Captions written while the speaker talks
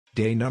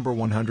Day number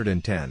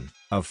 110,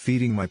 of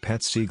feeding my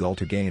pet Seagull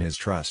to gain his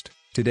trust.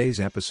 Today's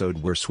episode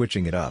we're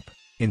switching it up.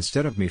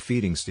 Instead of me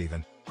feeding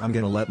Steven, I'm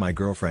gonna let my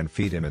girlfriend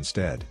feed him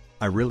instead.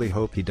 I really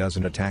hope he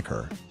doesn't attack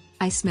her.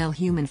 I smell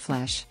human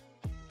flesh.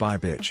 Bye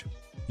bitch.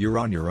 You're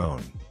on your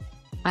own.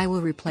 I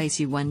will replace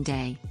you one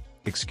day.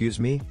 Excuse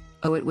me?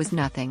 Oh, it was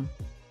nothing.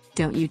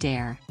 Don't you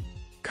dare.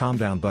 Calm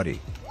down buddy.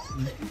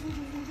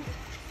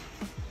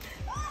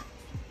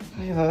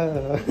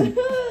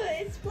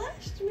 It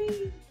splashed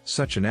me.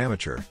 Such an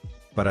amateur.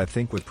 But I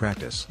think with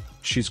practice,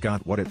 she's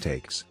got what it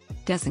takes.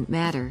 Doesn't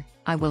matter,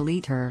 I will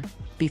eat her,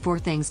 before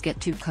things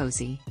get too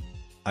cozy.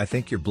 I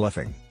think you're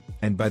bluffing.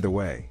 And by the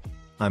way,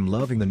 I'm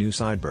loving the new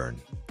sideburn.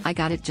 I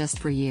got it just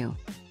for you.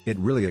 It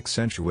really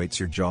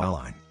accentuates your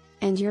jawline.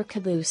 And your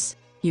caboose.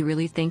 You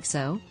really think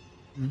so?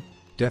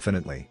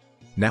 Definitely.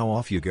 Now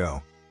off you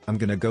go. I'm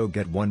gonna go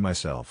get one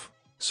myself,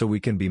 so we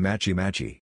can be matchy-matchy.